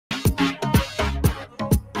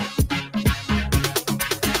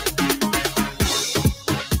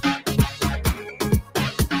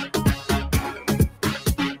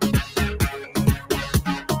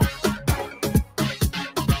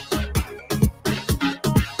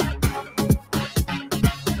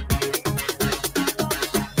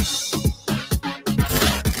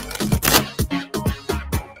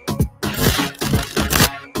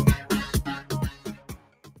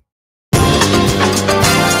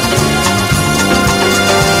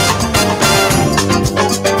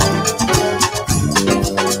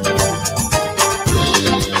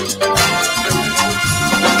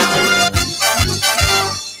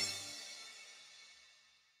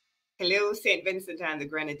St. Vincent and the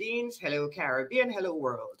Grenadines. Hello, Caribbean. Hello,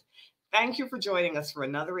 world. Thank you for joining us for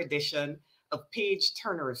another edition of Page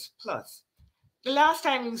Turners Plus. The last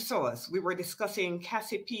time you saw us, we were discussing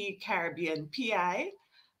Cassie P. Caribbean PI,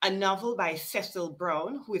 a novel by Cecil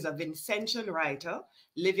Browne, who is a Vincentian writer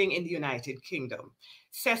living in the United Kingdom.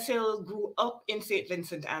 Cecil grew up in St.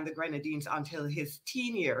 Vincent and the Grenadines until his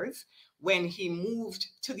teen years, when he moved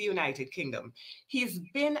to the United Kingdom. He's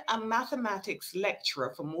been a mathematics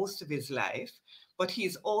lecturer for most of his life, but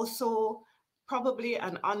he's also probably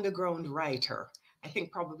an underground writer. I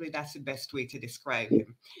think probably that's the best way to describe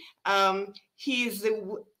him. He is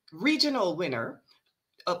the regional winner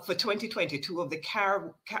for 2022 of the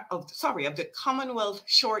Commonwealth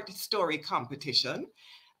Short Story Competition.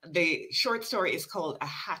 The short story is called A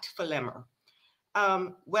Hat for Lemer.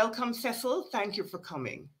 Welcome, Cecil. Thank you for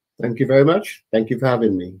coming. Thank you very much. Thank you for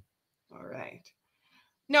having me. All right.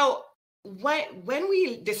 Now, when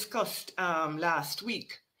we discussed last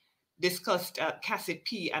week, Cassie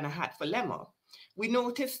P. and A Hat for Lemer, we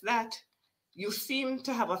noticed that you seem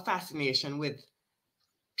to have a fascination with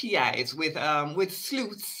PIs, with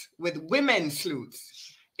sleuths, with women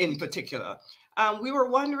sleuths in particular. We were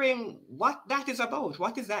wondering what that is about.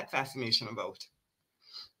 What is that fascination about?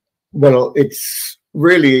 Well, it's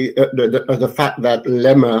really the fact that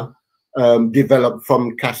Lemer developed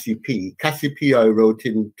from Cassie P. Cassie P. I wrote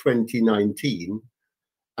in 2019,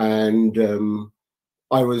 and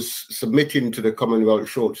I was submitting to the Commonwealth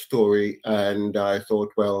Short Story, and I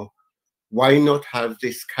thought, well, why not have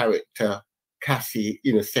this character, Cassie,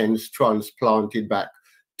 in a sense, transplanted back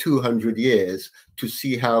 200 years to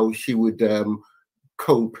see how she would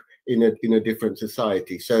cope in a different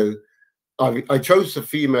society. So I chose a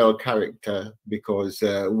female character because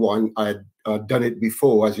one, I'd done it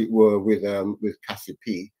before, as it were, with Cassie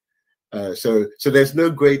P. So there's no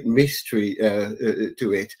great mystery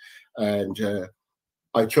to it, and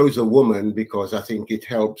I chose a woman because I think it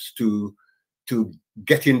helps to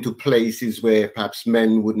get into places where perhaps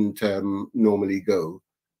men wouldn't normally go.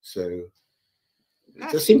 So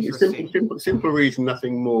it's a simple reason,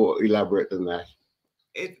 nothing more elaborate than that.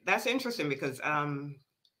 That's interesting because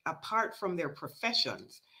apart from their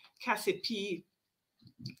professions, Cassie P.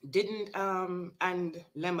 didn't and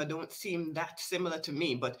Lemer don't seem that similar to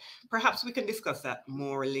me, but perhaps we can discuss that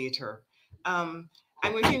more later. I'm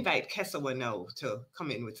going to invite Kessawa now to come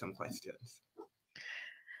in with some questions.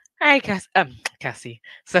 Hi, Cassie,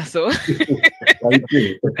 Cecil. Thank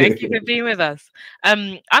you. Thank you for being with us.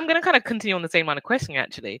 I'm going to kind of continue on the same line of questioning,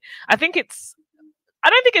 actually. I don't think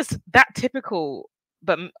it's that typical,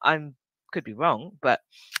 but I could be wrong, but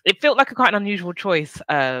it felt like quite an unusual choice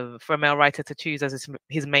for a male writer to choose as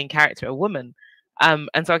his main character a woman. And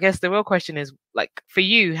so I guess the real question is, like, for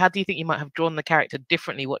you, how do you think you might have drawn the character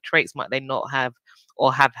differently? What traits might they not have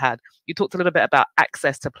or have had? You talked a little bit about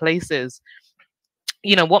access to places.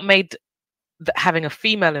 You know, what made having a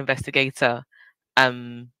female investigator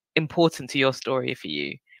important to your story for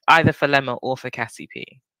you, either for Lemer or for Cassie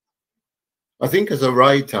P? I think as a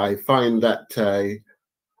writer, I find that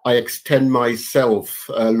I extend myself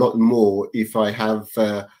a lot more if I have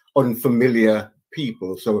unfamiliar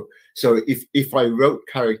people. So if I wrote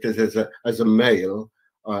characters as a male,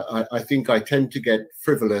 I think I tend to get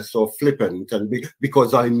frivolous or flippant, and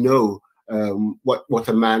because I know what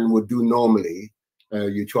a man would do normally,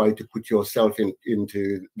 you try to put yourself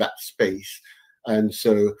into that space. And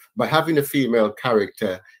so by having a female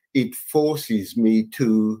character, it forces me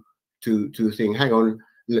to think, hang on,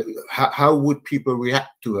 how would people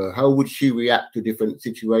react to her? How would she react to different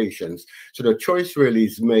situations? So the choice really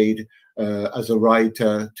is made as a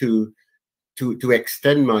writer to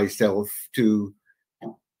extend myself, to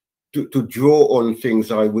draw on things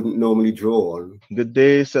I wouldn't normally draw on. Good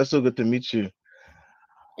day, Cecil. Good to meet you.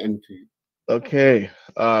 And Okay.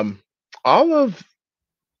 All of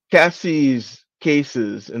Cassie's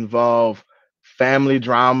cases involve family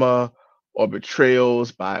drama or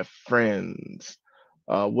betrayals by friends.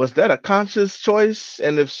 Was that a conscious choice?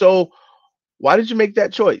 And if so, why did you make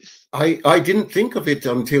that choice? I didn't think of it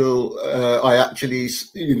until I actually,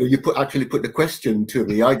 you put the question to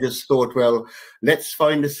me. I just thought, well, let's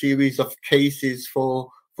find a series of cases for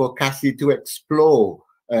Cassie to explore,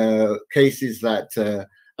 cases that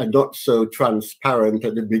are not so transparent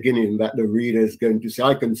at the beginning that the reader is going to say,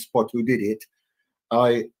 I can spot who did it.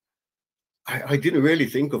 I didn't really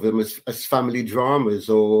think of them as family dramas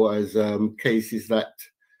or as cases that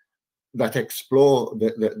explore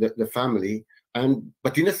the family.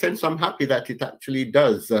 But in a sense, I'm happy that it actually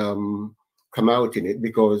does come out in it,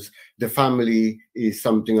 because the family is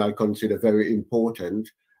something I consider very important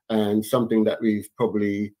and something that we've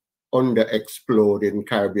probably underexplored in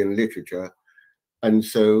Caribbean literature. And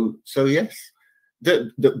so yes,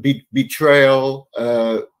 the betrayal,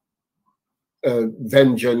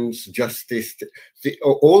 vengeance, justice,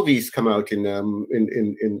 all these come out in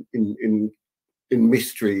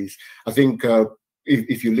mysteries. I think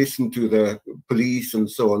if you listen to the police and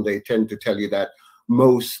so on, they tend to tell you that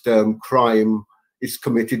most crime is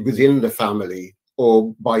committed within the family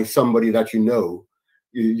or by somebody that you know.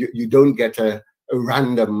 You don't get a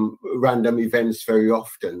random events very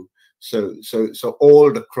often. So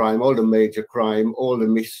all the crime, all the major crime, all the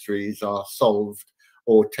mysteries are solved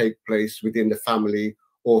or take place within the family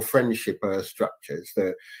or friendship structures.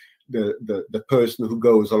 The person who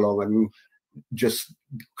goes along and just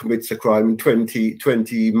commits a crime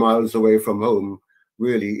 20 miles away from home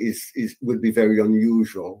really would be very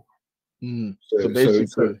unusual. So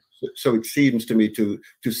basically, so it seems to me to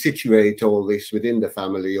situate all this within the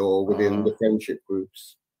family or within the friendship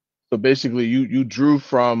groups. So basically, you drew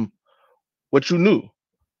from what you knew,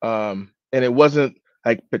 and it wasn't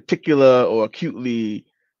like particular or acutely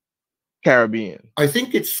Caribbean. I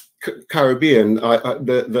think it's Caribbean.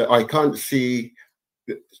 I can't see.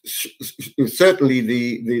 Certainly,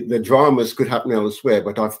 the dramas could happen elsewhere,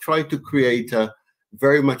 but I've tried to create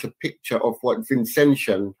very much a picture of what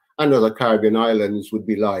Vincentian and other Caribbean islands would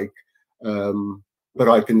be like. But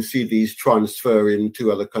I can see these transferring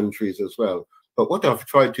to other countries as well. But what I've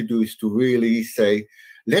tried to do is to really say,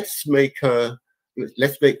 let's make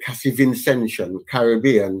Cassie Vincentian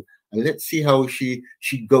Caribbean, and let's see how she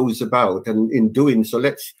goes about. And in doing so,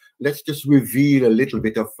 let's just reveal a little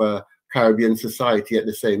bit of Caribbean society at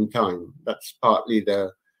the same time. That's partly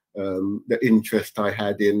the interest I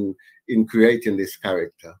had in creating this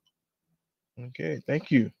character. Okay,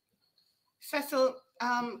 thank you, Cecil.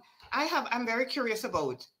 I'm very curious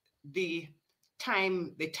about the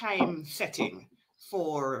time setting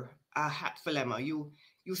for A Hat for Lemer. You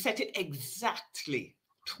set it exactly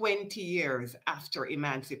 20 years after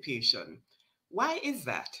emancipation. Why is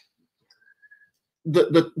that?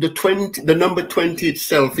 The number 20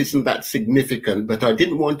 itself isn't that significant, but I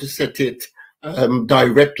didn't want to set it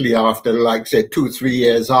directly after, like say 2-3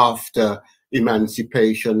 years after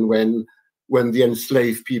emancipation, when the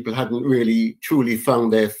enslaved people hadn't really truly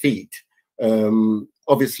found their feet.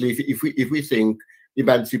 Obviously, if we think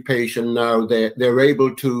emancipation now, they're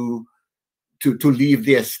able to leave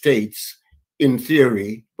the estates in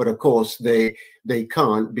theory, but of course they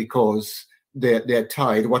can't, because they're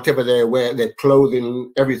tied. Whatever they wear, their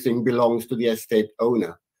clothing, everything belongs to the estate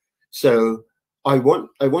owner. So I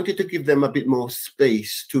wanted to give them a bit more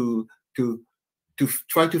space to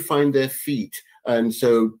try to find their feet. And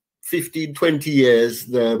so 15, 20 years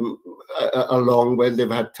along, when they've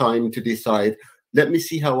had time to decide, let me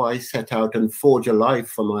see how I set out and forge a life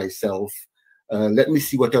for myself. Let me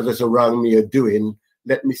see what others around me are doing.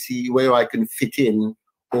 Let me see where I can fit in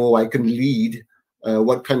or I can lead,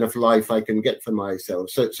 what kind of life I can get for myself.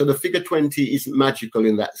 So the figure 20 isn't magical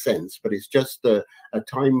in that sense, but it's just a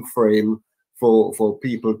time frame for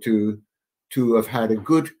people to have had a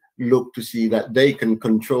good look to see that they can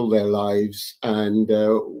control their lives and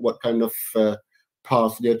what kind of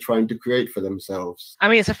path they're trying to create for themselves. I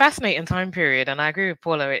mean, it's a fascinating time period, and I agree with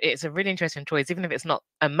Paula. It's a really interesting choice, even if it's not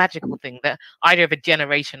a magical thing. The idea of a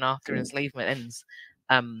generation after enslavement ends.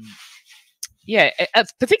 Yeah,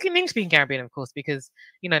 it's particularly in English-speaking Caribbean, of course, because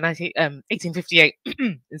 1858,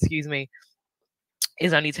 excuse me,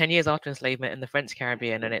 is only 10 years after enslavement in the French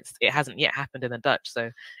Caribbean, and it hasn't yet happened in the Dutch. So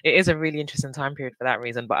it is a really interesting time period for that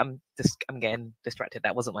reason. But I'm getting distracted.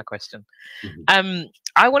 That wasn't my question.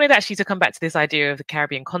 I wanted actually to come back to this idea of the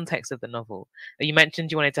Caribbean context of the novel. You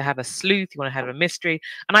mentioned you wanted to have a sleuth, you want to have a mystery,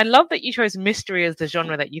 and I love that you chose mystery as the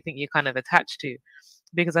genre that you think you're kind of attached to,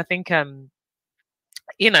 because I think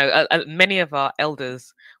many of our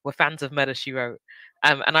elders were fans of Murder, She Wrote.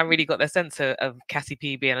 And I really got the sense of Cassie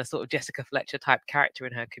P being a sort of Jessica Fletcher type character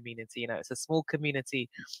in her community. It's a small community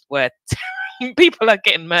where people are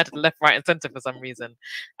getting murdered left, right, and center for some reason.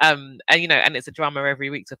 And it's a drama every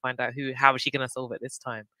week to find out how is she going to solve it this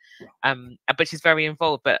time. But she's very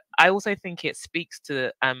involved. But I also think it speaks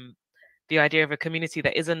to the idea of a community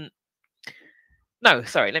that isn't. No,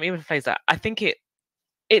 sorry, let me rephrase that. I think it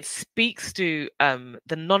speaks to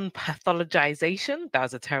the non-pathologization. That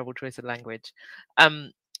was a terrible choice of language.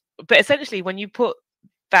 But essentially, when you put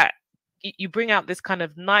that, you bring out this kind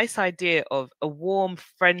of nice idea of a warm,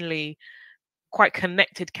 friendly, quite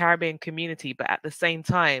connected Caribbean community, but at the same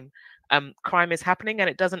time, crime is happening and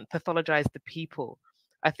it doesn't pathologize the people.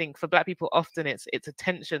 I think for Black people, often it's a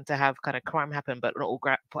tension to have kind of crime happen, but not all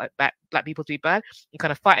Black people to be bad, and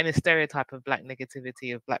kind of fighting this stereotype of Black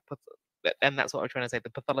negativity, of Black, and that's what I'm trying to say,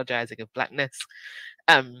 the pathologizing of Blackness.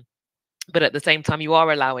 but at the same time, you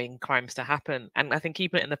are allowing crimes to happen. And I think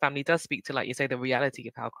keeping it in the family does speak to, like you say, the reality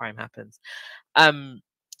of how crime happens.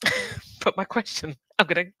 But my question, I'm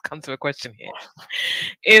going to come to a question here,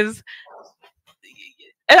 is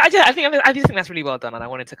I just think that's really well done, and I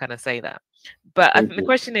wanted to kind of say that. But I think the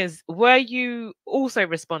question is, were you also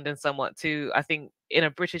responding somewhat to, I think, in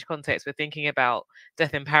a British context, we're thinking about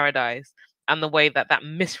Death in Paradise and the way that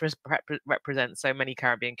misrepresents so many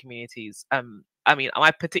Caribbean communities. I mean,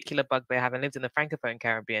 my particular bugbear, having lived in the Francophone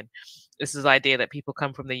Caribbean, this is the idea that people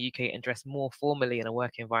come from the UK and dress more formally in a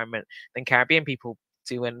work environment than Caribbean people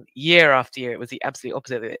do. And year after year, it was the absolute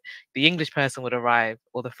opposite. The English person would arrive,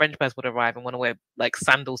 or the French person would arrive and want to wear like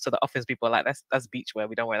sandals to the office. People are like, that's beachwear.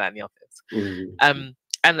 We don't wear that in the office.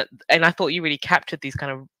 And I thought you really captured these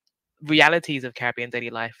kind of realities of Caribbean daily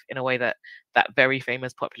life in a way that that very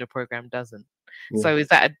famous popular program doesn't. So was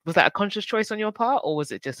that a conscious choice on your part, or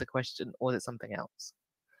was it just a question, or was it something else?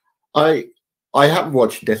 I have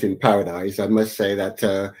watched Death in Paradise. I must say that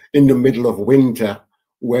in the middle of winter,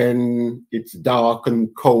 when it's dark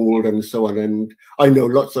and cold and so on, and I know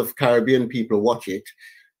lots of Caribbean people watch it,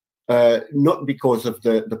 not because of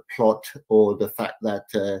the plot or the fact that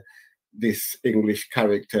this English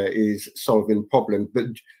character is solving problems, but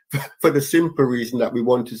for the simple reason that we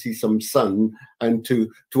want to see some sun and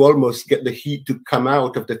to almost get the heat to come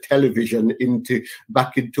out of the television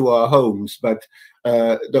back into our homes. But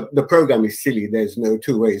the program is silly. There's no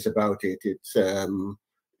two ways about it. It's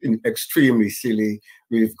extremely silly.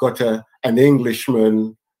 We've got an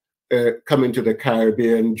Englishman coming to the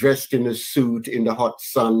Caribbean dressed in a suit in the hot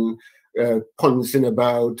sun, pouncing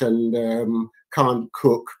about and can't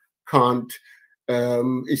cook,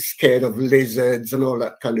 is scared of lizards and all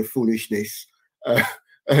that kind of foolishness.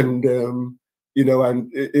 And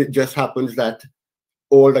it just happens that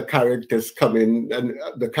all the characters come in, and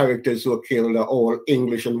the characters who are killed are all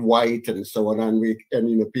English and white and so on. And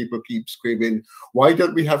people keep screaming, why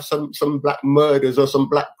don't we have some black murders or some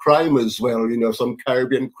black crime as well? Some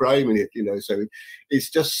Caribbean crime in it. So it's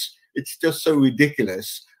just so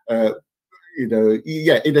ridiculous.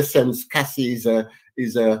 In a sense, Cassie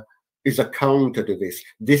is a counter to this.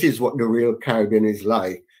 This is what the real Caribbean is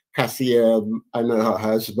like. Cassie and her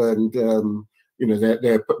husband, they're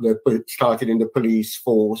started in the police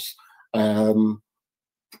force.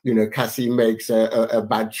 Cassie makes a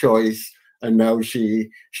bad choice, and now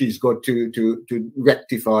she's got to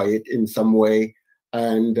rectify it in some way.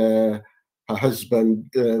 And her husband,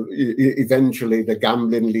 eventually the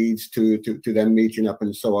gambling leads to them meeting up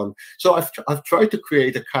and so on. So I've tried to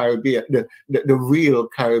create a Caribbean, the real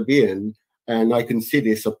Caribbean, and I can see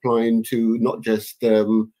this applying to not just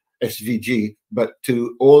SVG, but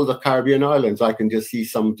to all the Caribbean islands. I can just see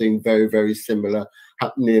something very, very similar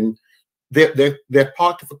happening. They're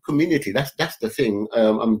part of a community. That's the thing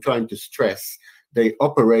I'm trying to stress. They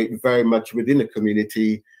operate very much within a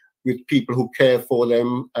community, with people who care for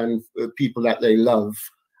them and people that they love.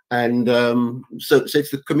 And so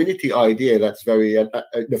it's the community idea that's very,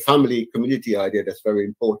 the family community idea that's very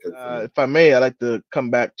important. If I may, I'd like to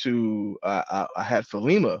come back to, I had for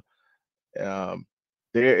Lemer.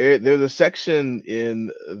 There's a section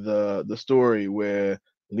in the story where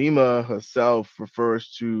Lemer herself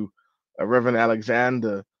refers to Reverend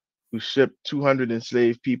Alexander, who shipped 200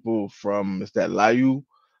 enslaved people from, is that Layu?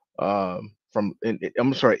 Into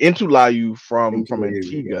Layu from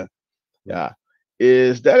Antigua. Yeah.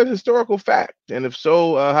 Is that a historical fact? And if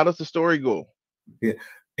so, how does the story go? Yeah.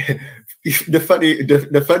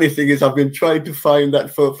 The funny thing is, I've been trying to find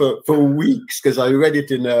that for weeks, because I read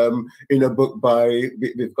it in a book by,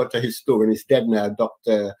 we've got a historian, he's dead now,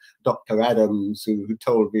 Dr. Adams, who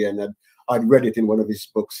told me, and I'd read it in one of his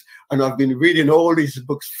books, and I've been reading all these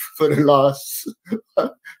books for the last,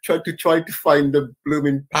 tried to find the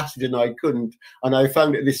blooming passage, and I couldn't. And I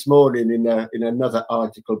found it this morning in another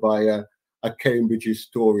article by a Cambridge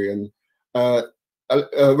historian.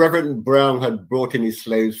 Reverend Browne had brought in his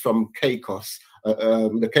slaves from Caicos,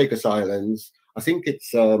 the Caicos Islands. I think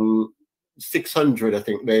it's 600. I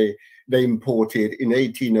think they imported in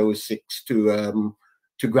 1806 to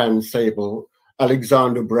Grand Sable.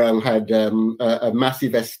 Alexander Browne had a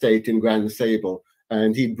massive estate in Grand Sable,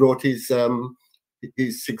 and he brought his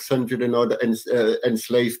 600 and odd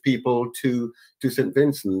enslaved people to St.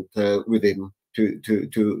 Vincent with him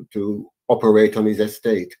to operate on his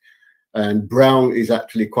estate. And Browne is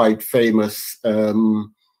actually quite famous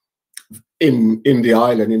in the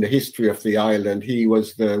island, in the history of the island. He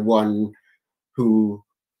was the one who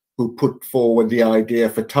put forward the idea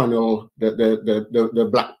for tunnel, the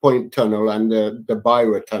Black Point Tunnel and the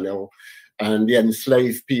Byra Tunnel. And the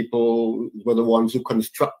enslaved people were the ones who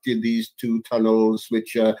constructed these two tunnels,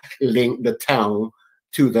 which linked the town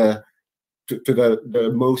to the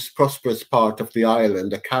most prosperous part of the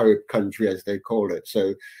island, the Carib country, as they call it.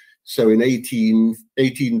 So in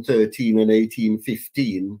 1813 and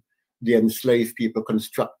 1815, the enslaved people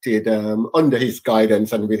constructed, under his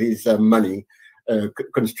guidance and with his money,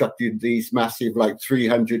 constructed these massive, like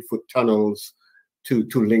 300-foot tunnels to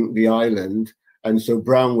link the island. And so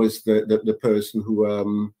Browne was the person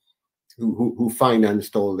who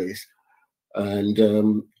financed all this.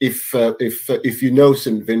 And if you know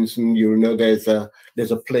St. Vincent, you'll know there's a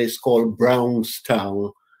place called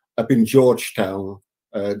Brownstown up in Georgetown,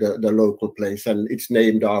 the local place, and it's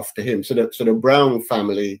named after him. So the Browne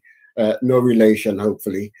family, no relation,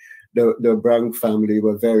 hopefully, the Browne family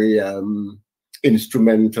were very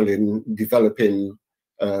instrumental in developing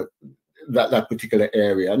that particular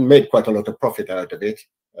area and made quite a lot of profit out of it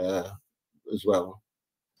as well.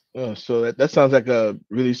 Oh, so that sounds like a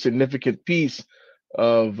really significant piece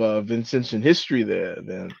of Vincentian history there.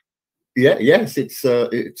 Then, yes, it's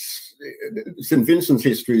St. Vincent's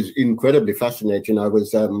history is incredibly fascinating. I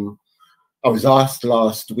was asked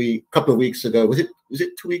last week, a couple of weeks ago, was it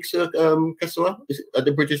 2 weeks ago, Cassie? Is it at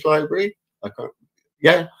the British Library? I can't.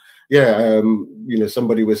 Yeah.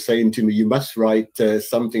 Somebody was saying to me, you must write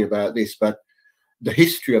something about this. But the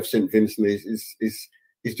history of St. Vincent is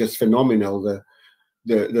just phenomenal.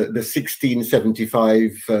 The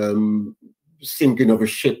 1675 sinking of a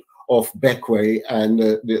ship off Bequia, and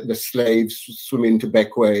the slaves swimming to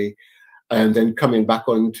Bequia, and then coming back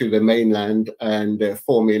onto the mainland and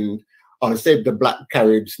forming, I'll say, the Black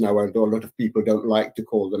Caribs now, although a lot of people don't like to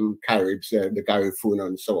call them Caribs, the Garifuna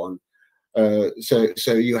and so on.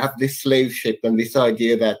 So you have this slave ship and this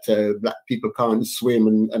idea that black people can't swim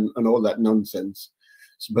and all that nonsense.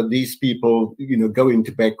 But these people, go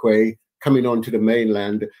into Bequia, coming onto the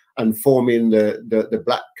mainland and forming the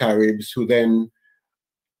Black Caribs, who then,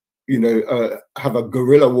 have a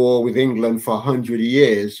guerrilla war with England for 100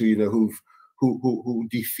 years, who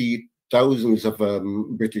defeat thousands of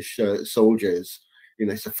British soldiers.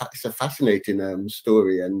 It's a fascinating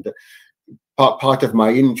story, and part of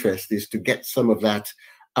my interest is to get some of that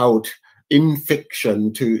out in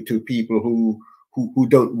fiction to people who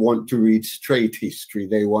don't want to read straight history.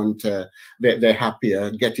 They want they're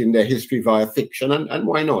happier getting their history via fiction, and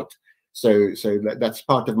why not? So that's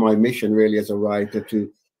part of my mission, really, as a writer,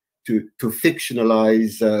 to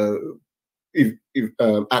fictionalize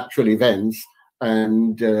actual events,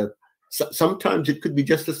 and sometimes it could be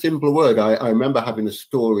just a simple word. I remember having a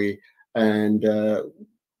story, and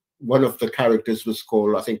one of the characters was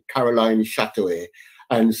called, I think, Caroline Chatouet,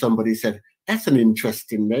 and somebody said, that's an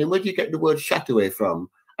interesting name. Where do you get the word Chatouet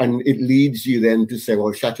from? And it leads you then to say,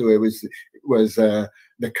 well, Chatouet was the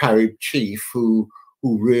Carib chief who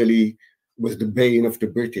really was the bane of the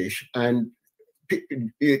British. And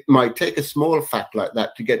it might take a small fact like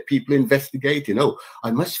that to get people investigating. Oh,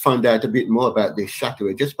 I must find out a bit more about this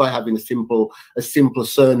Chatouet, just by having a simple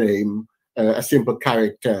surname, a simple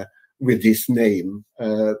character with this name.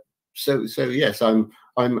 So yes, I'm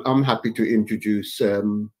happy to introduce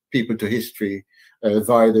people to history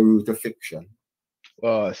via the route of fiction.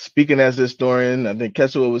 Speaking as a historian, I think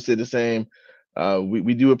Cassie would say the same.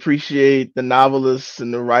 We do appreciate the novelists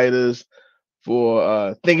and the writers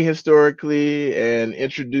for thinking historically and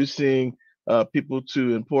introducing people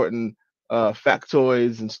to important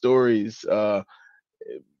factoids and stories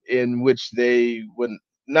in which they would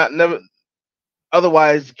never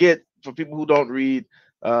otherwise get, for people who don't read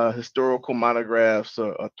historical monographs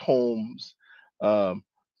or tomes.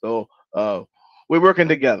 So we're working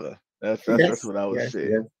together. That's what I would say.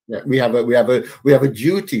 Yeah. We have a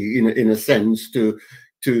duty in a sense to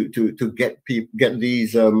get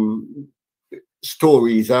these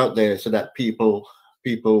stories out there, so that people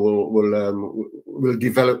will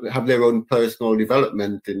develop, have their own personal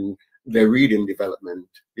development in their reading development.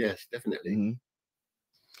 Yes, definitely. Mm-hmm.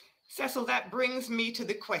 Cecil, that brings me to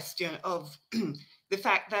the question of the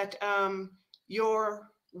fact that your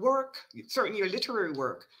work, certainly your literary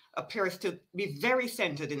work, appears to be very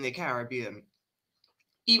centered in the Caribbean,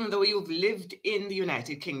 even though you've lived in the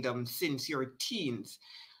United Kingdom since your teens.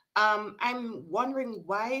 I'm wondering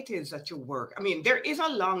why it is that your work, I mean, there is a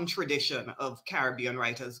long tradition of Caribbean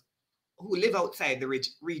writers who live outside the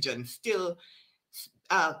region still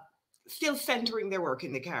centering their work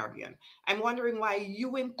in the Caribbean. I'm wondering why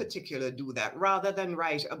you in particular do that, rather than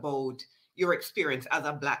write about your experience as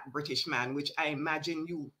a Black British man, which I imagine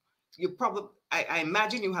I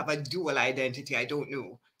imagine you have a dual identity. I don't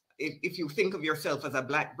know if you think of yourself as a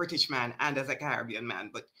Black British man and as a Caribbean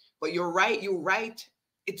man, but you're right. You write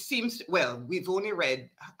it seems, well, we've only read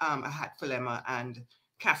A Hat for Lemer and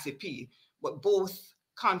Cassie P, but both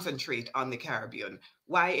concentrate on the Caribbean.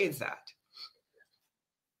 Why is that?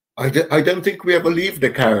 I don't think we ever leave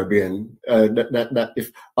the Caribbean. That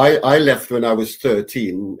if I left when I was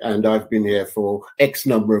 13, and I've been here for X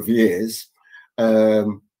number of years.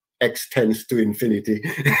 X tends to infinity.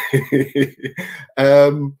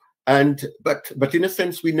 But in a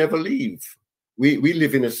sense, we never leave. We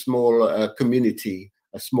live in a small community,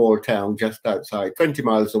 a small town just outside, 20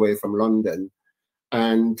 miles away from London,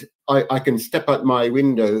 and I can step out my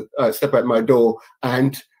window, step out my door,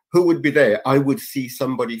 and who would be there? I would see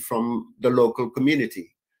somebody from the local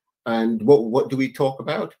community. And what do we talk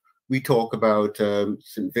about? We talk about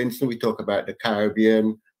St. Vincent, we talk about the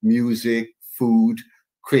Caribbean, music, food,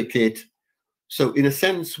 cricket. So in a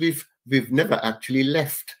sense, we've never actually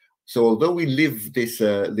left. So although we live this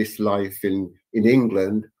life in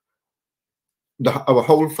England, our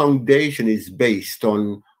whole foundation is based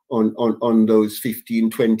on those 15,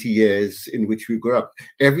 20 years in which we grew up.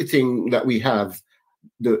 Everything that we have,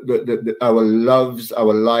 our loves,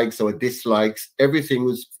 our likes, our dislikes, everything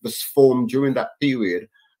was formed during that period.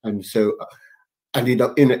 And so, and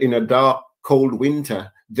in a dark, cold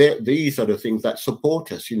winter, these are the things that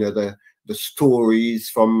support us. You know, the stories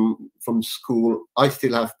from school. I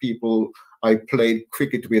still have people I played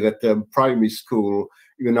cricket with at primary school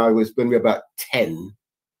when we were about 10.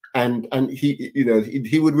 And he, you know,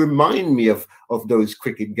 he would remind me of those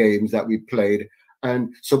cricket games that we played.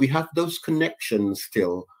 And so we have those connections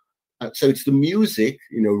still. So it's the music,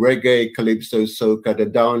 you know, reggae, calypso, soca, the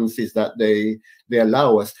dances that they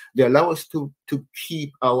allow us. They allow us to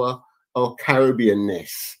keep our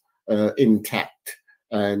Caribbeanness intact.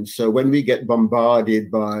 And so when we get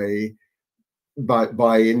bombarded by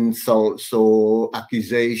insults or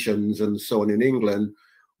accusations and so on in England,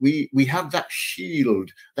 we have that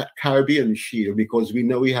shield, that Caribbean shield, because we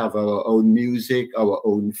know we have our own music, our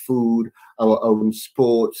own food, our own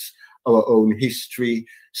sports, our own history.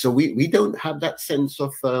 So we don't have that sense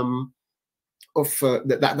of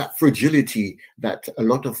that fragility that a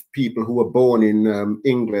lot of people who were born in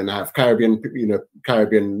England have. Caribbean.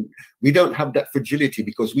 We don't have that fragility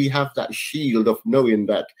because we have that shield of knowing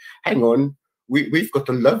that, hang on, we've got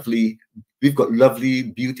lovely,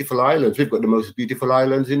 beautiful islands. We've got the most beautiful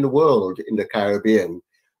islands in the world in the Caribbean.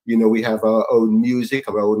 You know, we have our own music,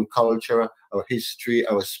 our own culture, our history,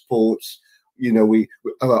 our sports. You know,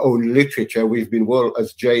 our own literature. We've been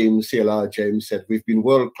as C.L.R. James said, we've been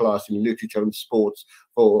world class in literature and sports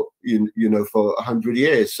for 100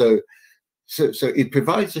 years. So it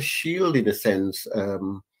provides a shield in a sense.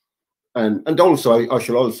 And also, I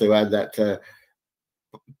shall also add that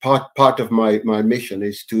part of my mission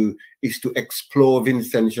is to explore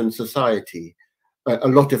Vincentian society. A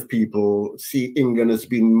lot of people see England as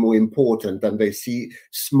being more important, and they see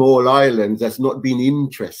small islands as not being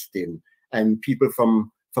interesting, and people from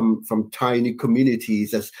tiny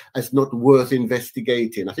communities as not worth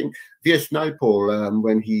investigating. I think V.S. Naipaul,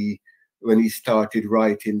 when he started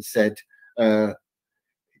writing, said the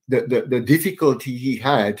difficulty he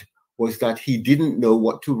had was that he didn't know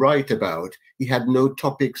what to write about. He had no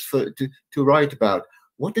topics to write about.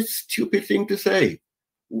 What a stupid thing to say.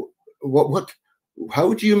 What?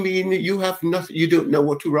 How do you mean you have nothing? You don't know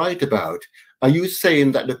what to write about? Are you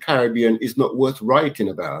saying that the Caribbean is not worth writing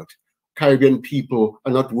about? Caribbean people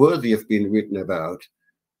are not worthy of being written about?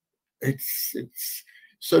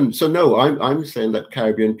 So no. I'm saying that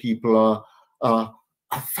Caribbean people are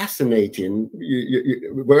fascinating.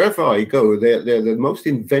 Wherever I go, they're the most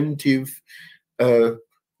inventive,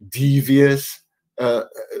 devious,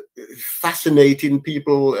 fascinating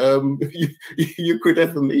people you could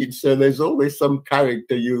ever meet. So there's always some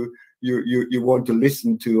character you want to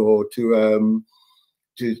listen to, or to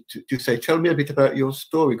say, tell me a bit about your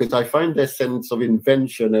story, because I find their sense of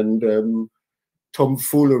invention and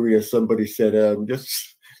tomfoolery, as somebody said,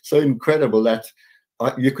 just so incredible that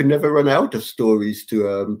you could never run out of stories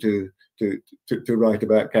to write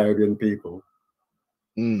about Caribbean people.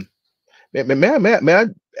 May I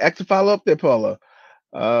ask a follow up there, Paula?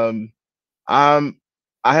 I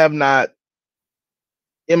have not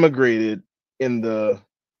immigrated in the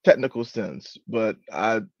technical sense, but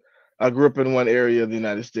I grew up in one area of the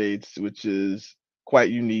United States which is quite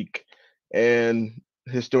unique, and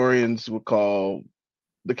historians would call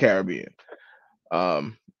the Caribbean.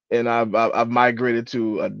 And I've migrated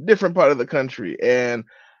to a different part of the country, and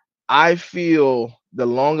I feel the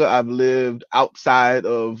longer I've lived outside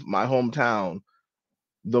of my hometown,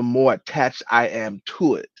 the more attached I am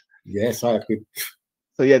to it. Yes, I could.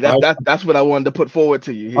 So yeah, that's what I wanted to put forward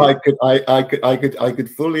to you here. I could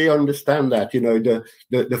fully understand that. You know,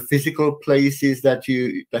 the physical places that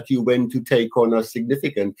you went to take on are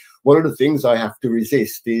significant. One of the things I have to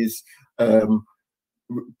resist is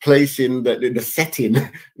placing the setting.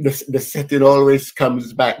 The setting always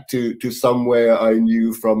comes back to somewhere I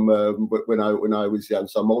knew from when I was young.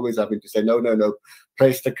 So I'm always having to say no,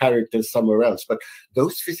 place the characters somewhere else. But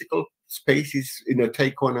those physical spaces, you know,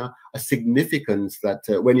 take on a significance that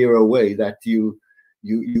when you're away, that you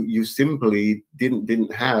simply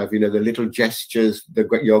didn't have. You know, the little gestures,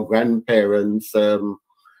 your grandparents.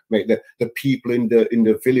 The people in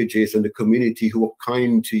the villages and the community who are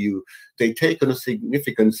kind to you, they take on a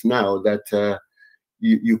significance now that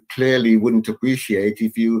you clearly wouldn't appreciate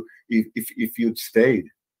if you'd stayed.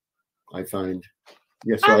 I find.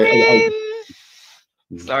 Yes.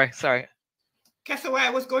 Yeah, so sorry. Cassie, I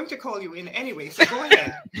was going to call you in anyway, so go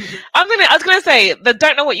ahead. I was gonna say the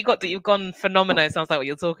don't know what you got that you've gone phenomenal. Sounds like what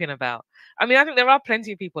you're talking about. I mean, I think there are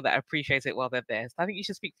plenty of people that appreciate it while they're there. So I think you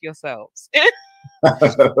should speak for yourselves.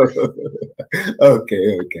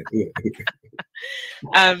 Okay.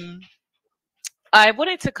 I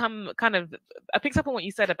wanted to I picked up on what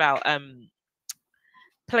you said about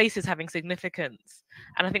places having significance,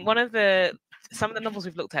 and I think some of the novels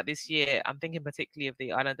we've looked at this year, I'm thinking particularly of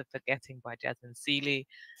The Island of Forgetting by Jasmine Seeley,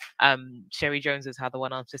 Sherry Jones's How the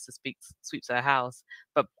One-Armed Sister Sweeps Her House,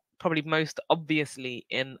 but probably most obviously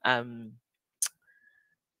in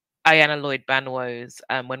Ayanna Lloyd Banwo's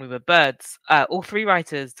When We Were Birds. All three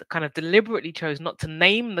writers kind of deliberately chose not to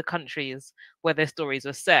name the countries where their stories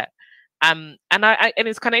were set. And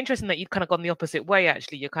it's kind of interesting that you've kind of gone the opposite way.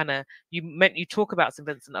 Actually, you talk about St.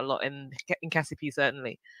 Vincent a lot in Cassie P,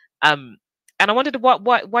 certainly. And I wondered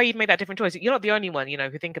why you made that different choice. You're not the only one. You know,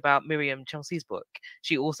 if you think about Miriam Chelsea's book,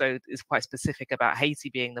 she also is quite specific about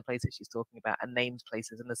Haiti being the place that she's talking about and names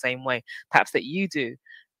places in the same way, perhaps that you do.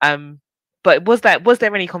 But was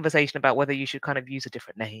there any conversation about whether you should kind of use a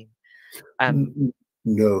different name?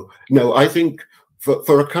 No. I think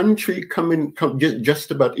for a country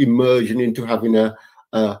just about emerging into having a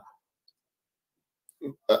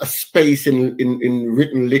space in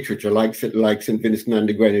written literature like St. Vincent and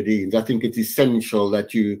the Grenadines, I think it's essential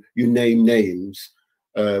that you name names.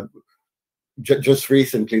 Just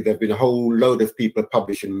recently, there have been a whole load of people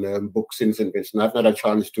publishing books in St. Vincent. I've not had a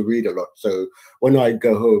chance to read a lot, so when I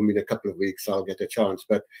go home in a couple of weeks, I'll get a chance.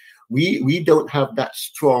 But we don't have that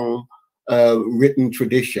strong written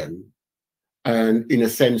tradition, and in a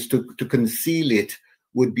sense, to conceal it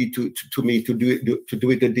would be to me to do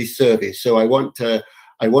it a disservice. So I want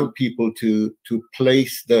people to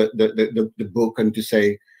place the book and to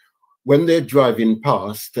say, when they're driving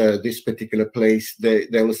past this particular place, they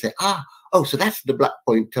will say, oh, so that's the Black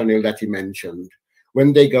Point Tunnel that he mentioned.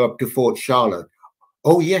 When they go up to Fort Charlotte,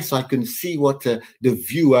 oh yes, I can see what the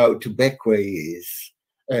view out to Beckway is.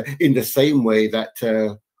 In the same way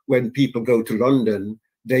that when people go to London,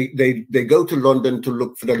 they go to London to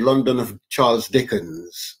look for the London of Charles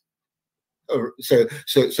Dickens. So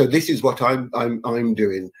this is what I'm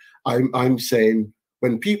doing. I'm saying,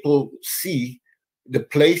 when people see the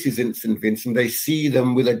places in St. Vincent, they see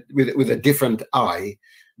them with a different eye.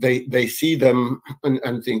 They see them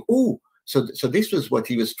and think, oh, so this was what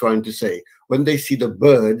he was trying to say. When they see the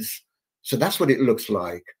birds, so that's what it looks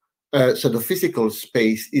like. So the physical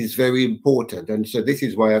space is very important, and so this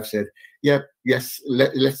is why I've said, yes,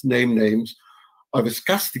 let's name names. I was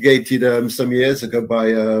castigated some years ago by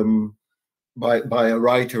a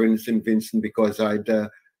writer in St. Vincent because I'd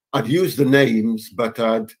used the names, but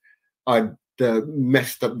I'd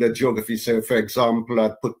messed up the geography. So, for example,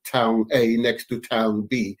 I'd put town A next to town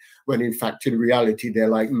B, when in fact, in reality, they're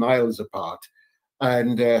like miles apart.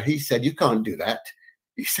 And he said, "You can't do that."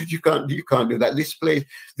 He said, "You can't do that. This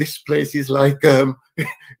place is like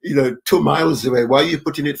 2 miles away. Why are you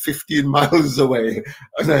putting it 15 miles away?"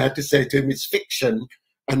 And I had to say to him, "It's fiction."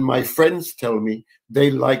 And my friends tell me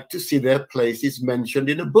they like to see their places mentioned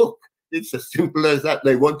in a book. It's as simple as that.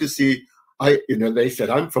 They want to see. They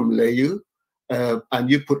said, "I'm from Layu, and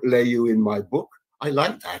you put Layu in my book." I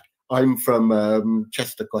like that. I'm from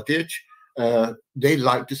Chester Cottage. They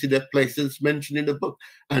like to see their places mentioned in the book,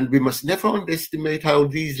 and we must never underestimate how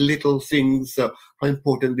these little things, how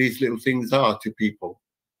important these little things are to people,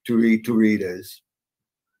 to readers.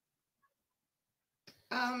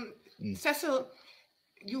 Cecil,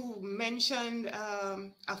 you mentioned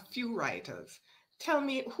a few writers. Tell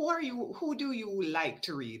me, who do you like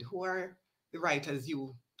to read? Who are the writers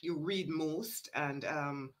you read most, and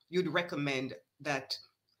you'd recommend that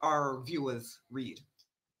our viewers read?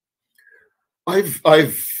 I've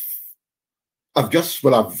I've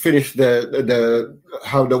finished the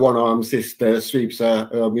How the One-Armed Sister sweeps her,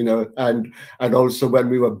 you know, and also When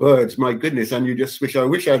We Were Birds. My goodness, and you just I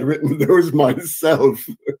wish I'd written those myself,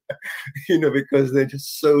 you know, because they're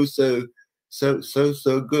just so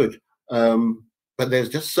good. But there's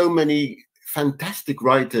just so many fantastic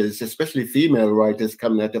writers, especially female writers,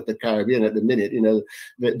 coming out of the Caribbean at the minute. You know,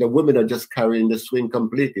 the women are just carrying the swing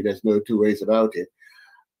completely. There's no two ways about it.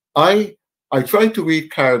 I tried to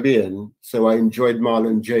read Caribbean, so I enjoyed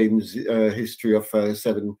Marlon James' History of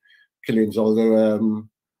 7 Killings, although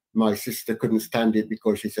my sister couldn't stand it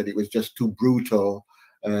because she said it was just too brutal.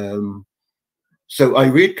 So I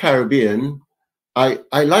read Caribbean. I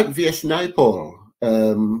like V.S. Naipaul.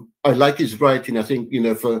 I like his writing. I think, you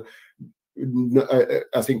know,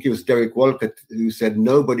 I think it was Derek Walcott who said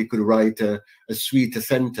nobody could write a sweeter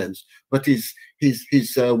sentence, but his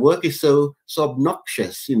work is so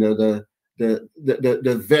obnoxious. You know,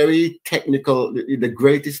 the very technical, the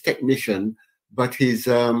greatest technician, but his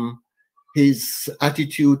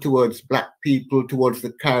attitude towards Black people, towards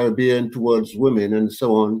the Caribbean, towards women, and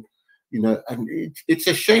so on, you know, and it's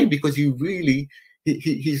a shame because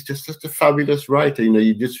he's just such a fabulous writer. You know,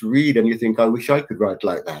 you just read and you think, I wish I could write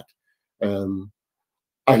like that.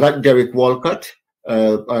 I like Derek Walcott.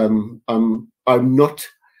 I'm not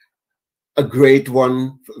a great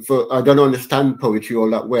one for. I don't understand poetry all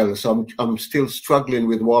that well, so I'm still struggling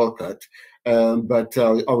with Walcott. But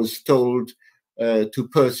I was told to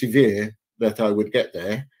persevere, that I would get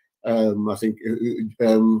there. I think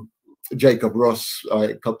Jacob Ross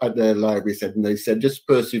at the library said, and they said, just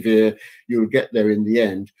persevere, you'll get there in the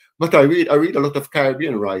end. But I read a lot of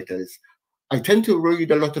Caribbean writers. I tend to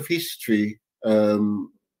read a lot of history,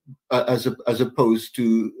 as opposed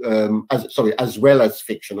to as well as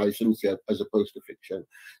fiction. I shouldn't say as opposed to fiction.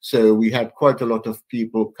 So we had quite a lot of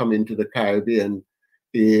people come into the Caribbean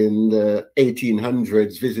in the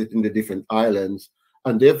 1800s, visiting the different islands,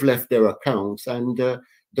 and they've left their accounts, and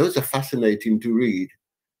those are fascinating to read.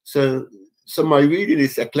 So my reading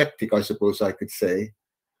is eclectic, I suppose I could say.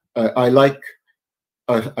 I like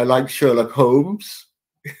Sherlock Holmes.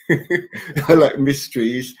 I like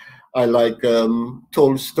mysteries. I like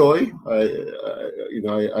Tolstoy. I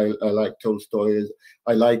like Tolstoy.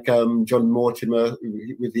 I like John Mortimer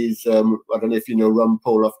with his I don't know if you know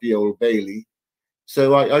Rumpole of the Old Bailey.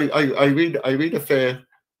 So I read a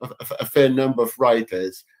fair number of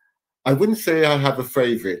writers. I wouldn't say I have a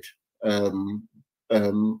favorite,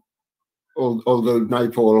 although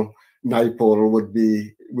Naipaul would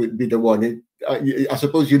be the one. I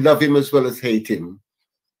suppose you love him as well as hate him.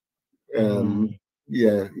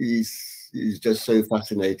 Yeah, he's just so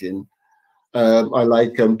fascinating. I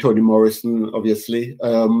like Toni Morrison, obviously,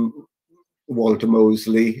 Walter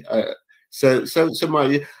Mosley. So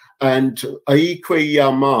my, and Aikwe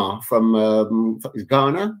Yama from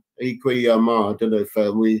Ghana. Aikwe Yama. I don't know if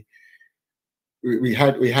we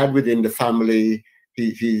had within the family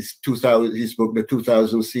his book, The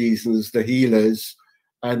 2000 Seasons, The Healers,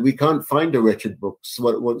 and we can't find the wretched books.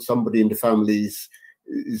 What somebody in the family's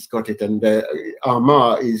got it, and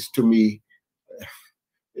Armagh is to me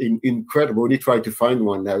incredible. When you try to find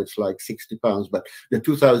one now, it's like £60. But the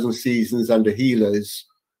 2000 Seasons and The Healers,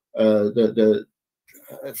 the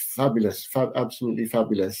fabulous, absolutely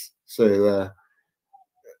fabulous. So,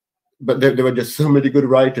 but there were just so many good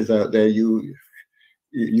writers out there. You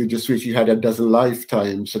just wish you had a dozen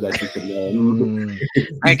lifetimes so that you can.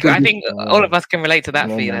 I think all of us can relate to that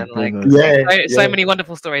feeling. Like, so many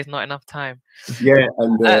wonderful stories, not enough time. Yeah,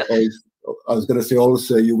 and I was going to say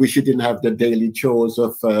also, you wish you didn't have the daily chores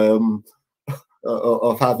of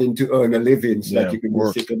having to earn a living, so that you can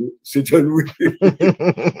sit and read.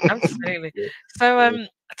 Absolutely. So,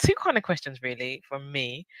 two kind of questions really from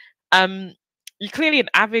me. You're clearly an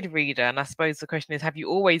avid reader, and I suppose the question is, have you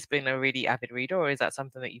always been a really avid reader, or is that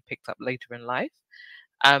something that you picked up later in life?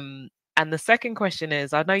 And the second question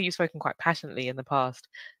is, I know you've spoken quite passionately in the past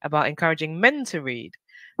about encouraging men to read,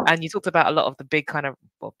 and you talked about a lot of the big kind of,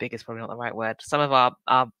 well, big is probably not the right word, some of our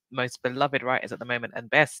most beloved writers at the moment and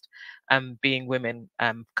best being women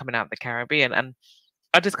coming out of the Caribbean. And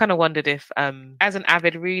I just kind of wondered if, as an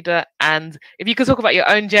avid reader, and if you could talk about your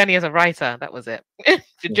own journey as a writer, that was it.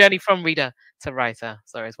 Your journey from reader to writer,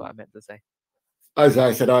 sorry, is what I meant to say. As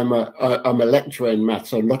I said, I'm a lecturer in maths,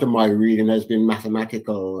 so a lot of my reading has been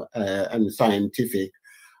mathematical and scientific.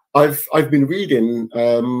 I've been reading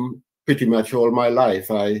pretty much all my life.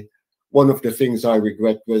 One of the things I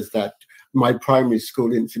regret was that my primary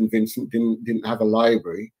school in St. Vincent didn't have a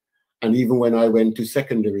library, and even when I went to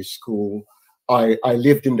secondary school, I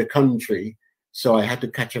lived in the country, so I had to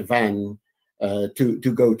catch a van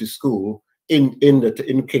to go to school.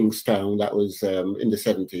 in Kingstown. That was in the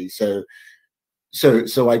 70s.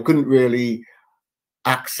 So I couldn't really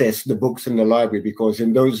access the books in the library, because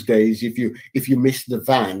in those days, if you missed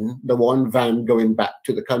the one van going back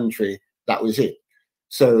to the country, that was it.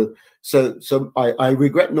 So I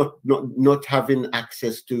regret not having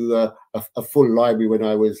access to a full library when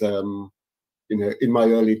I was in my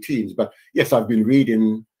early teens. But yes, I've been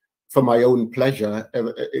reading for my own pleasure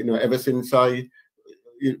ever since I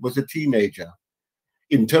was a teenager.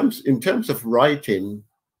 In terms of writing,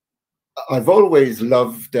 I've always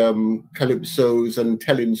loved calypsos and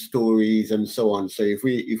telling stories and so on. So if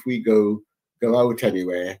we go out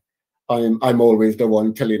anywhere, I'm always the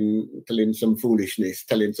one telling some foolishness,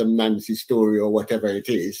 telling some Nancy story or whatever it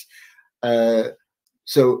is.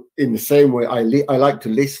 So in the same way, I like to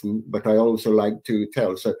listen, but I also like to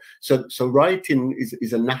tell. So writing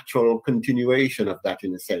is a natural continuation of that,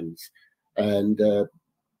 in a sense. And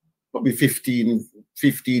probably 15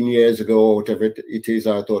 years ago or whatever it is,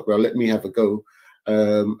 I thought, well, let me have a go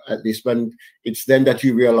at this. When it's then that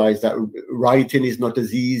you realize that writing is not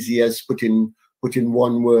as easy as putting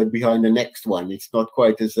one word behind the next one. It's not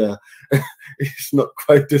quite as it's not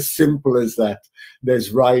quite as simple as that.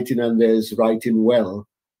 There's writing and there's writing well,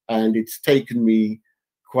 and it's taken me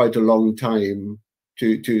quite a long time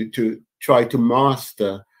to try to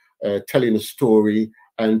master telling a story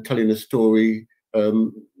and telling a story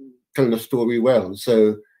well.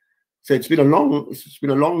 So it's been a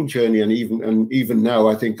long journey, and even now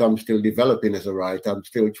I think I'm still developing as a writer. I'm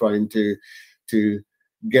still trying to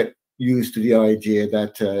get used to the idea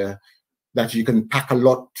that you can pack a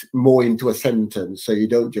lot more into a sentence. So you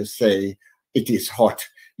don't just say it is hot.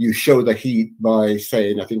 You show the heat by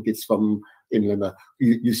saying, I think it's from in Lemer,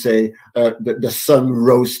 you say the sun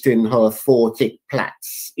roasting her 4 thick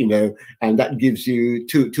plaits, and that gives you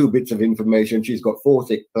two bits of information. She's got 4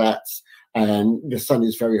 thick plaits, and the sun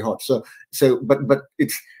is very hot. But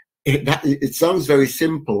it sounds very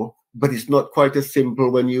simple, but it's not quite as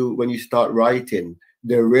simple when you start writing.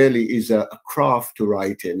 There really is a craft to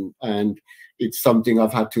writing, and it's something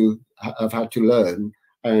I've had to learn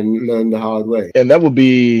the hard way. And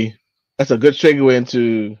that's a good segue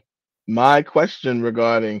into my question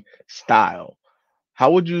regarding style. How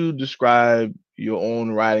would you describe your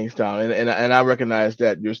own writing style? And I recognize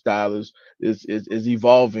that your style is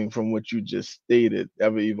evolving from what you just stated,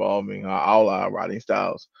 ever evolving. All our writing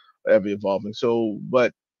styles are ever evolving. So,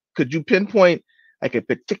 but could you pinpoint like a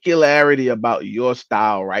particularity about your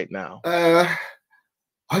style right now? I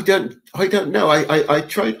don't know. I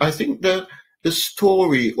try. I think the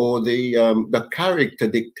story or the character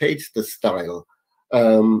dictates the style.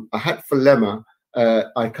 A Hat for Lemer.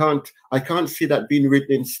 I can't see that being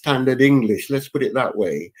written in standard English. Let's put it that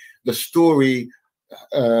way. The story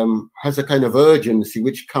has a kind of urgency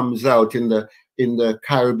which comes out in the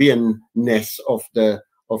Caribbean-ness of the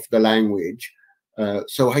language.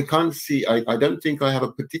 So I can't see. I don't think I have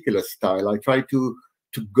a particular style. I try to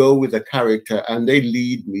go with a character, and they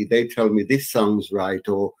lead me. They tell me this sounds right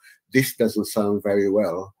or this doesn't sound very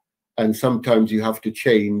well. And sometimes you have to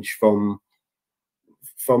change from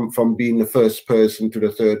being the first person to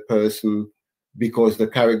the third person because the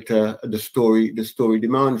character, the story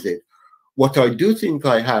demands it. What I do think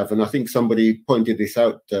I have, and I think somebody pointed this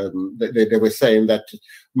out, they were saying that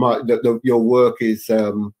your work is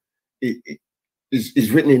written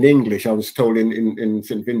in English. I was told in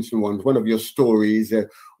St. Vincent once, one of your stories,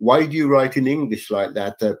 why do you write in English like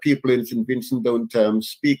that? People in St. Vincent don't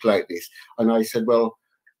speak like this. And I said, well,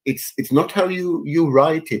 it's not how you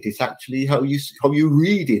write it. It's actually how you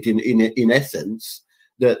read it. In essence,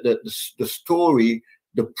 the story,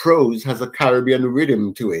 the prose has a Caribbean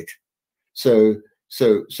rhythm to it. So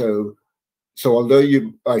although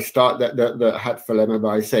I start the Hat for Lemer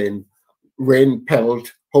by saying rain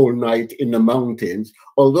pelt whole night in the mountains,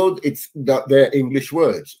 although they're English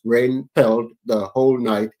words, rain pelt the whole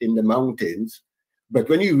night in the mountains, but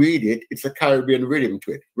when you read it, it's a Caribbean rhythm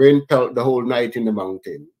to it. Rain pelt the whole night in the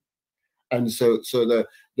mountain, and so the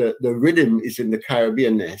rhythm is in the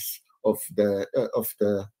Caribbeanness of the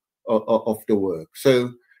work.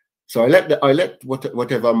 So I let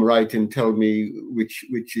whatever I'm writing tell me which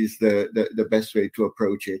is the best way to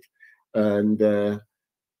approach it, and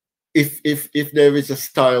if there is a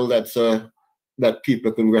style that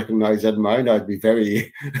people can recognize and mine, I'd be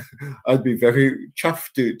very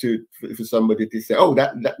chuffed for somebody to say, oh,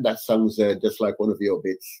 that sounds just like one of your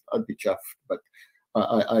bits. I'd be chuffed, but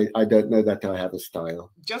I don't know that I have a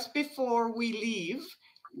style. Just before we leave,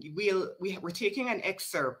 we're taking an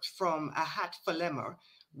excerpt from A Hat for Lemer,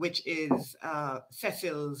 which is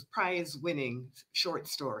Cecil's prize-winning short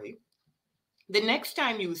story. The next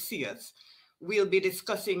time you see us, we'll be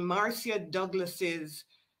discussing Marcia Douglas's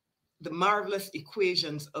The Marvelous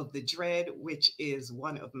Equations of the Dread, which is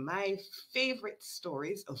one of my favorite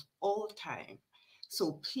stories of all time.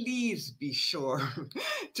 So please be sure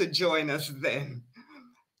to join us then.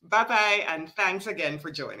 Bye-bye, and thanks again for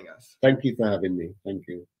joining us. Thank you for having me. Thank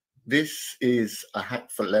you. This is A Hat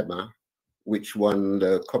for Lemer, which won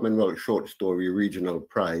the Commonwealth Short Story Regional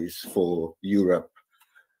Prize for Europe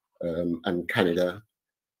and Canada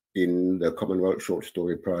in the Commonwealth Short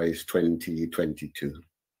Story Prize 2022.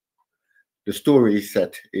 The story is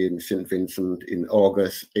set in St. Vincent in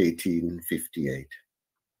August 1858.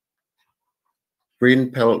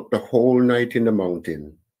 Rain pelted the whole night in the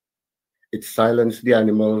mountain. It silenced the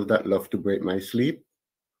animals that love to break my sleep.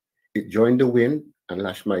 It joined the wind and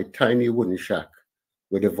lashed my tiny wooden shack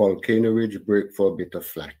where the volcano ridge broke for a bit of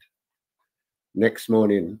flat. Next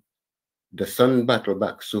morning, the sun battled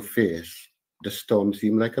back so fierce, the storm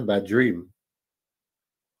seemed like a bad dream.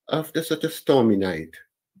 After such a stormy night,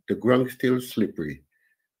 the ground still slippery.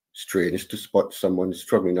 Strange to spot someone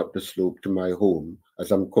struggling up the slope to my home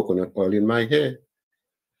as I'm coconut oil in my hair.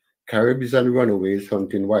 Caribs and runaways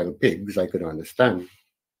hunting wild pigs I could understand,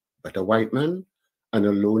 but a white man and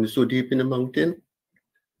alone so deep in the mountain?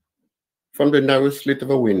 From the narrow slit of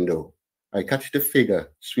a window, I catch the figure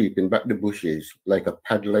sweeping back the bushes like a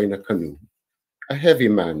paddler in a canoe. A heavy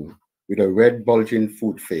man with a red bulging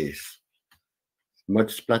foot face. Mud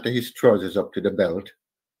splatter his trousers up to the belt,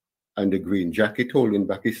 and the green jacket holding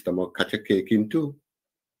back his stomach catch a cake in too.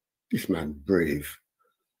 This man brave.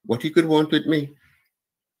 What he could want with me?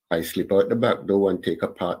 I slip out the back door and take a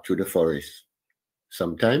path through the forest.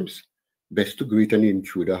 Sometimes, best to greet an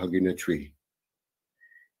intruder hugging a tree.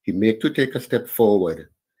 He make to take a step forward,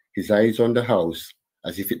 his eyes on the house,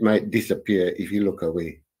 as if it might disappear if he look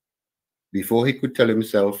away. Before he could tell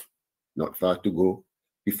himself, not far to go,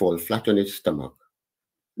 he fall flat on his stomach.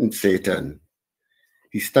 And Satan.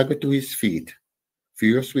 He staggered to his feet,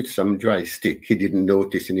 furious with some dry stick he didn't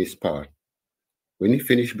notice in his path. When he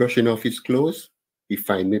finished brushing off his clothes, he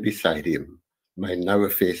find me beside him, my narrow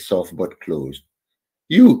face soft but closed.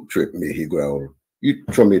 You trip me, he growled. You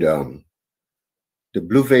throw me down. The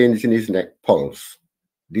blue veins in his neck pulse.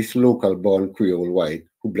 This local-born Creole white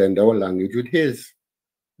who blend our language with his.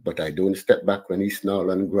 But I don't step back when he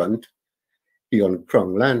snarl and grunt. He on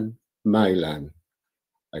Krong land, my land.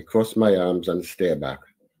 I cross my arms and stare back.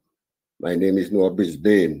 My name is Noah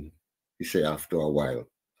Brisbane, he say after a while.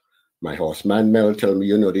 My horseman Mel tell me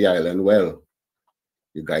you know the island well.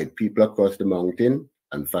 You guide people across the mountain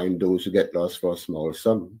and find those who get lost for a small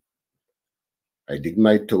sum. I dig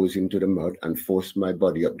my toes into the mud and force my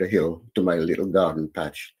body up the hill to my little garden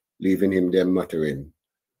patch, leaving him there muttering.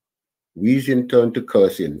 Wheezing turned to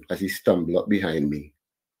cursing as he stumbled up behind me.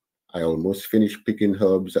 I almost finished picking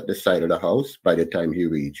herbs at the side of the house by the time he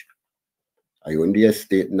reached. I own the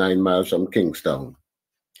estate 9 miles from Kingstown.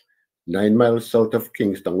 9 miles south of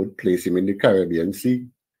Kingston would place him in the Caribbean Sea.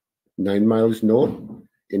 9 miles north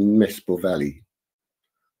in Mespo Valley.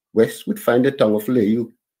 West would find the town of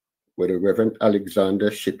Leyu, where the Reverend Alexander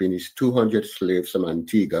shipping his 200 slaves from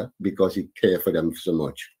Antigua because he cared for them so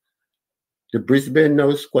much. The Brisbane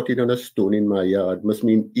now squatted on a stone in my yard must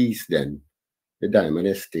mean east then, the Diamond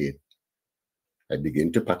Estate. I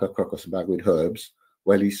begin to pack a crocus bag with herbs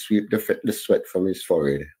while he sweep the sweat from his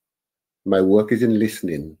forehead. My work is in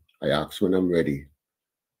listening. I ask when I'm ready.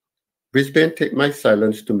 Brisbane take my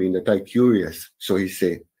silence to mean that I'm curious, so he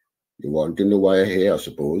say, you want to know why I'm here, I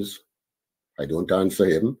suppose? I don't answer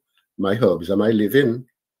him. My herbs are my living.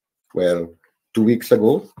 Well, 2 weeks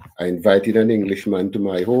ago, I invited an Englishman to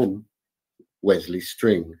my home, Wesley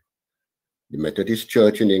String. The Methodist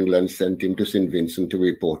Church in England sent him to St. Vincent to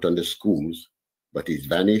report on the schools, but he's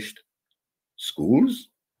vanished. Schools?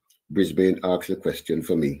 Brisbane asked the question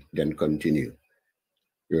for me, then continued.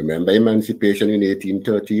 You remember emancipation in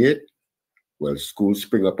 1838? Well, schools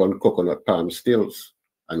spring up on coconut palm stilts,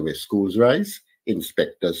 and where schools rise,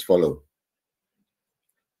 inspectors follow.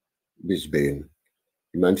 Brisbane.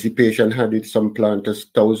 Emancipation handed some planters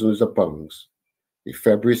thousands of pounds. If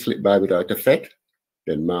February slipped by without effect,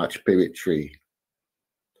 then March pay with 3.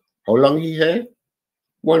 How long he here?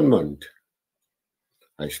 1 month.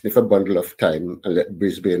 I sniff a bundle of time and let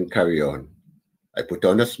Brisbane carry on. I put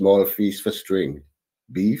on a small feast for String.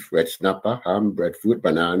 Beef, red snapper, ham, breadfruit,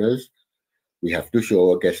 bananas. We have to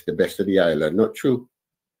show our guests the best of the island, not true?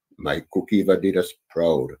 My cook Eva did us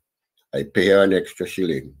proud. I pay her an extra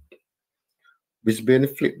shilling. Brisbane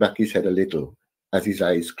flipped back his head a little as his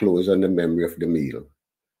eyes closed on the memory of the meal.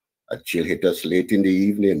 A chill hit us late in the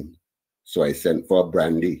evening, so I sent for a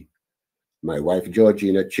brandy. My wife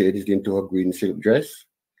Georgina changed into her green silk dress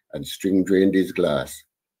and string drained his glass.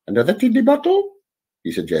 Another in the bottle?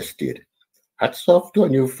 He suggested. Hats off to a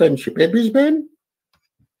new friendship, eh, Brisbane?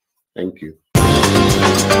 Thank you.